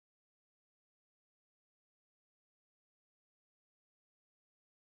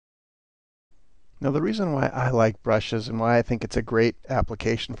Now, the reason why I like brushes and why I think it's a great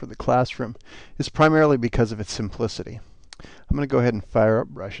application for the classroom is primarily because of its simplicity. I'm going to go ahead and fire up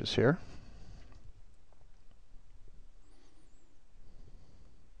brushes here.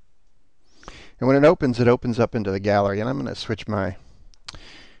 And when it opens up into the gallery. And I'm going to switch my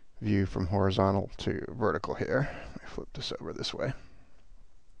view from horizontal to vertical here. Let me flip this over this way.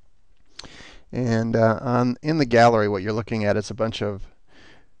 And in the gallery, what you're looking at is a bunch of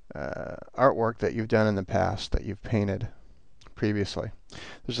artwork that you've done in the past, that you've painted previously.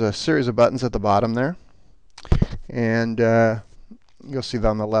 There's a series of buttons at the bottom there. And you'll see that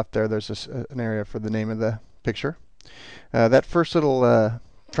on the left there's an area for the name of the picture. That first little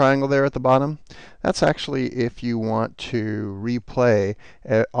triangle there at the bottom, that's actually if you want to replay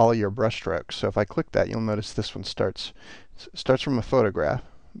all your brush strokes. So if I click that, you'll notice this one starts from a photograph,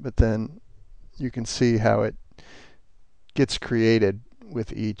 but then you can see how it gets created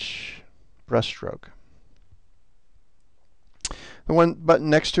with each brush stroke. The one button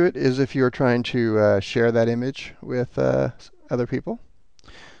next to it is if you're trying to share that image with other people.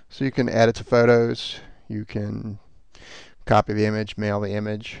 So you can add it to photos, you can copy the image, mail the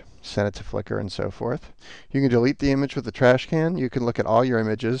image, send it to Flickr, and so forth. You can delete the image with the trash can. You can look at all your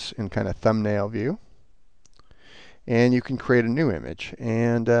images in kind of thumbnail view. And you can create a new image.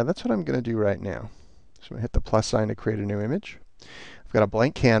 And that's what I'm going to do right now. So I'm going to hit the plus sign to create a new image. I've got a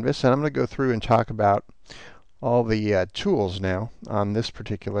blank canvas, and I'm going to go through and talk about all the tools now on this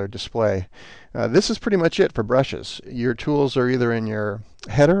particular display. This is pretty much it for brushes. Your tools are either in your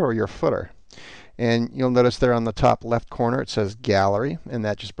header or your footer. And you'll notice there on the top left corner it says Gallery, and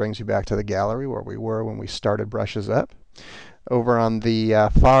that just brings you back to the gallery where we were when we started brushes up. Over on the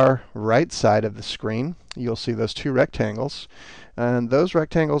far right side of the screen, you'll see those two rectangles. And those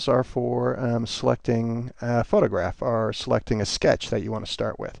rectangles are for selecting a photograph or selecting a sketch that you want to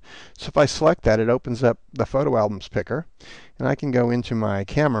start with. So if I select that, it opens up the photo albums picker, and I can go into my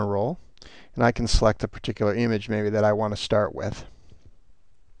camera roll, and I can select a particular image maybe that I want to start with.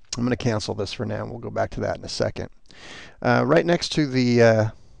 I'm going to cancel this for now, and we'll go back to that in a second. Right next to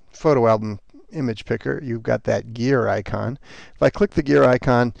the photo album image picker, you've got that gear icon. If I click the gear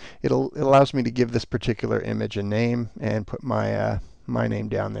icon, it allows me to give this particular image a name and put my name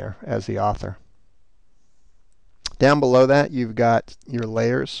down there as the author. Down below that, you've got your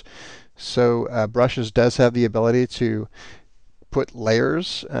layers. So Brushes does have the ability to put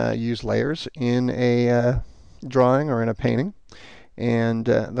layers, use layers in a drawing or in a painting. And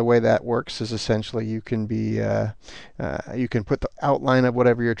the way that works is essentially you can put the outline of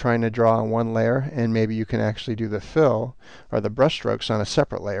whatever you're trying to draw on one layer, and maybe you can actually do the fill or the brush strokes on a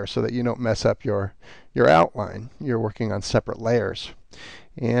separate layer so that you don't mess up your outline. You're working on separate layers.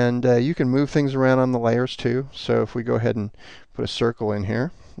 And you can move things around on the layers too. So if we go ahead and put a circle in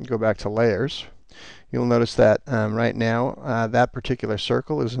here and go back to layers, you'll notice that right now that particular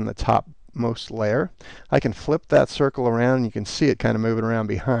circle is in the top most layer. I can flip that circle around, and you can see it kind of moving around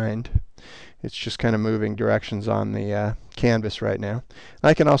behind. It's just kind of moving directions on the canvas right now.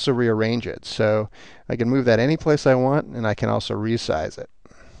 I can also rearrange it, so I can move that any place I want, and I can also resize it.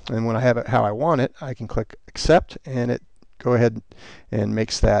 And when I have it how I want it, I can click accept, and it go ahead and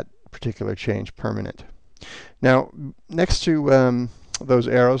makes that particular change permanent. Now, next to those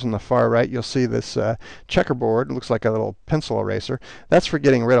arrows on the far right, you'll see this checkerboard. It looks like a little pencil eraser. That's for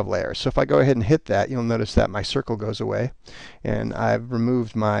getting rid of layers. So if I go ahead and hit that, you'll notice that my circle goes away, and I've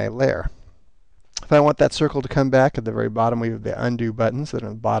removed my layer. If I want that circle to come back, at the very bottom we have the undo buttons that are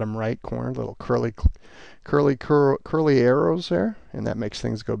in the bottom right corner, little curly arrows there, and that makes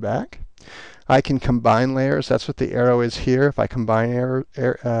things go back. I can combine layers. That's what the arrow is here. If I combine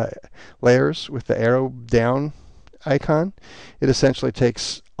layers with the arrow down icon, it essentially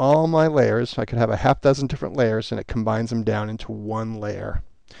takes all my layers. I could have a half dozen different layers, and it combines them down into one layer.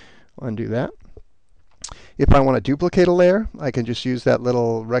 I'll undo that. If I want to duplicate a layer, I can just use that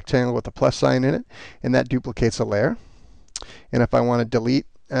little rectangle with the plus sign in it, and that duplicates a layer. And if I want to delete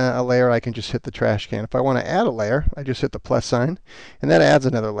a layer, I can just hit the trash can. If I want to add a layer, I just hit the plus sign, and that adds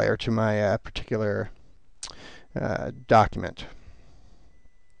another layer to my particular document.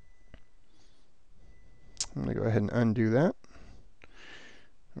 I'm going to go ahead and undo that.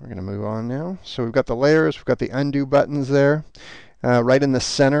 We're going to move on now. So we've got the layers, we've got the undo buttons there. Right in the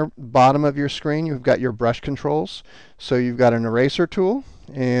center bottom of your screen, you've got your brush controls. So you've got an eraser tool,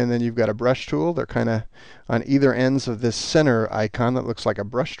 and then you've got a brush tool. They're kind of on either ends of this center icon that looks like a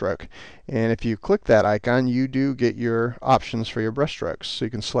brush stroke. And if you click that icon, you do get your options for your brush strokes. So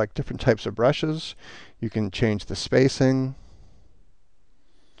you can select different types of brushes. You can change the spacing.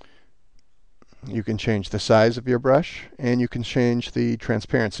 You can change the size of your brush, and you can change the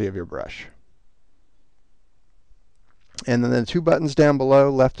transparency of your brush. And then the two buttons down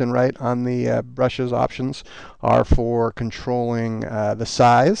below, left and right on the brushes options, are for controlling the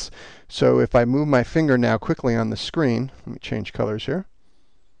size. So if I move my finger now quickly on the screen, let me change colors here.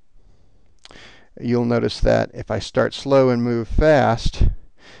 You'll notice that if I start slow and move fast,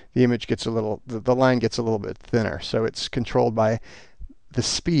 the image gets a little, the line gets a little bit thinner. So it's controlled by the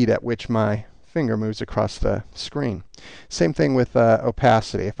speed at which my finger moves across the screen. Same thing with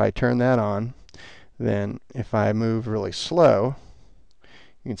opacity. If I turn that on, then if I move really slow,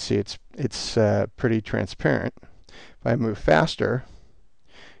 you can see it's pretty transparent. If I move faster,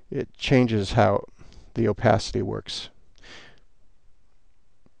 it changes how the opacity works.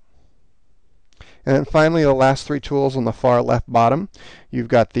 And then finally, the last three tools on the far left bottom. You've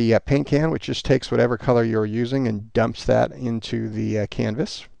got the paint can, which just takes whatever color you're using and dumps that into the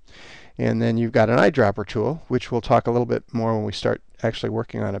canvas. And then you've got an eyedropper tool, which we'll talk a little bit more when we start actually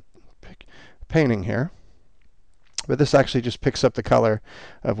working on a painting here. But this actually just picks up the color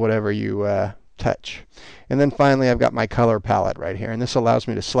of whatever you touch. And then finally, I've got my color palette right here. And this allows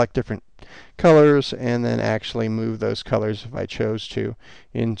me to select different colors and then actually move those colors, if I chose to,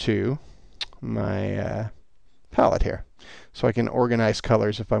 into my palette here. So I can organize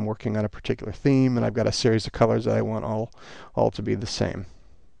colors if I'm working on a particular theme and I've got a series of colors that I want all to be the same.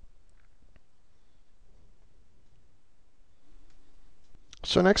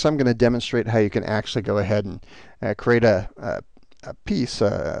 So next I'm going to demonstrate how you can actually go ahead and create a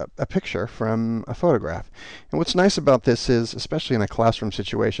picture from a photograph. And what's nice about this is, especially in a classroom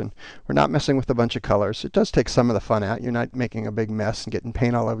situation, we're not messing with a bunch of colors. It does take some of the fun out. You're not making a big mess and getting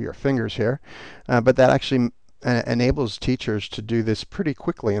paint all over your fingers here. But that actually enables teachers to do this pretty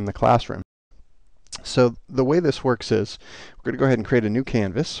quickly in the classroom. So the way this works is we're going to go ahead and create a new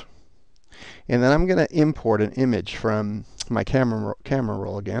canvas. And then I'm going to import an image from my camera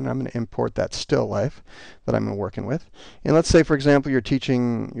roll again. I'm going to import that still life that I'm working with. And let's say, for example, you're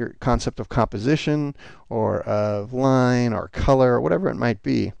teaching your concept of composition or of line or color or whatever it might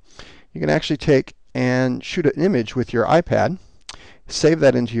be. You can actually take and shoot an image with your iPad, save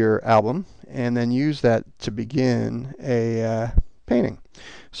that into your album, and then use that to begin a painting.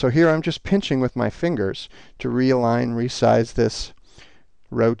 So here I'm just pinching with my fingers to realign, resize this,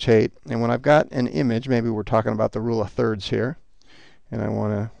 rotate, and when I've got an image, maybe we're talking about the rule of thirds here, and I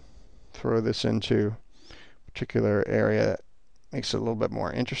want to throw this into a particular area that makes it a little bit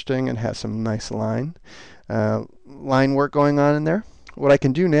more interesting and has some nice line work going on in there. What I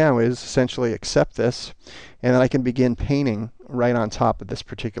can do now is essentially accept this, and then I can begin painting right on top of this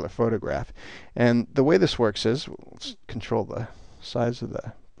particular photograph. And the way this works is, let's control the size of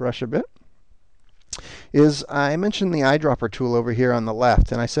the brush a bit, is I mentioned the eyedropper tool over here on the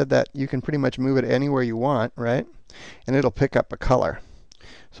left, and I said that you can pretty much move it anywhere you want, right? And it'll pick up a color.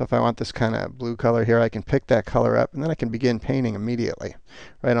 So if I want this kind of blue color here, I can pick that color up, and then I can begin painting immediately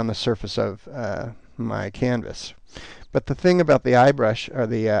right on the surface of my canvas. But the thing about the eyebrush, or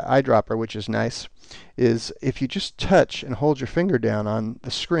the eyedropper, which is nice, is if you just touch and hold your finger down on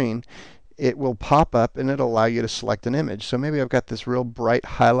the screen, it will pop up and it'll allow you to select an image. So maybe I've got this real bright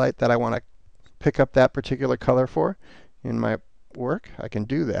highlight that I want to pick up that particular color for in my work. I can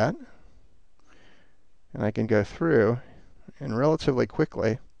do that, and I can go through and relatively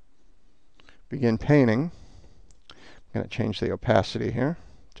quickly begin painting. I'm going to change the opacity here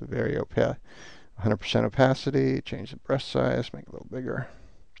to very opaque, 100% opacity, change the brush size, make it a little bigger.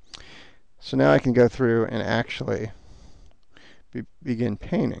 So now I can go through and actually begin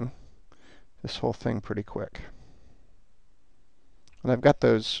painting this whole thing pretty quick. And I've got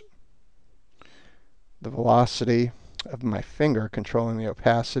the velocity of my finger controlling the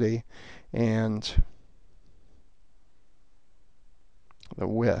opacity and the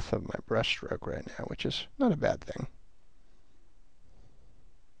width of my brush stroke right now, which is not a bad thing.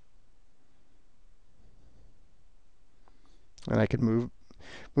 And I can move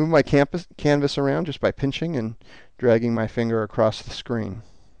my canvas around just by pinching and dragging my finger across the screen.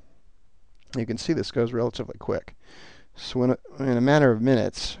 You can see this goes relatively quick. So in a matter of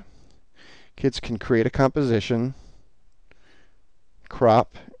minutes, kids can create a composition,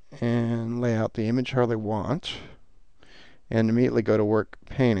 crop and lay out the image how they want, and immediately go to work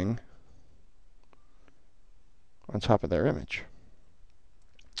painting on top of their image.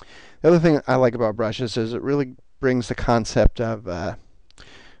 The other thing I like about brushes is it really brings the concept of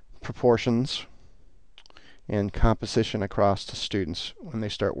proportions and composition across to students when they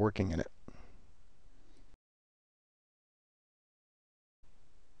start working in it.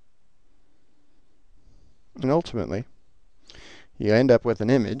 And ultimately, you end up with an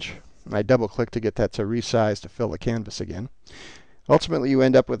image. I double click to get that to resize to fill the canvas again. Ultimately, you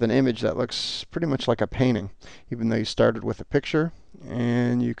end up with an image that looks pretty much like a painting, even though you started with a picture,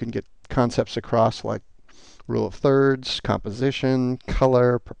 and you can get concepts across like rule of thirds, composition,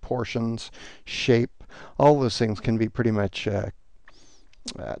 color, proportions, shape. All those things can be pretty much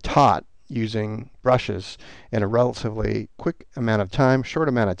taught using brushes in a relatively quick amount of time, short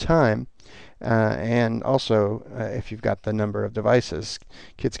amount of time. And also, if you've got the number of devices,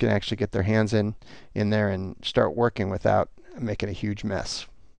 kids can actually get their hands in there and start working without making a huge mess.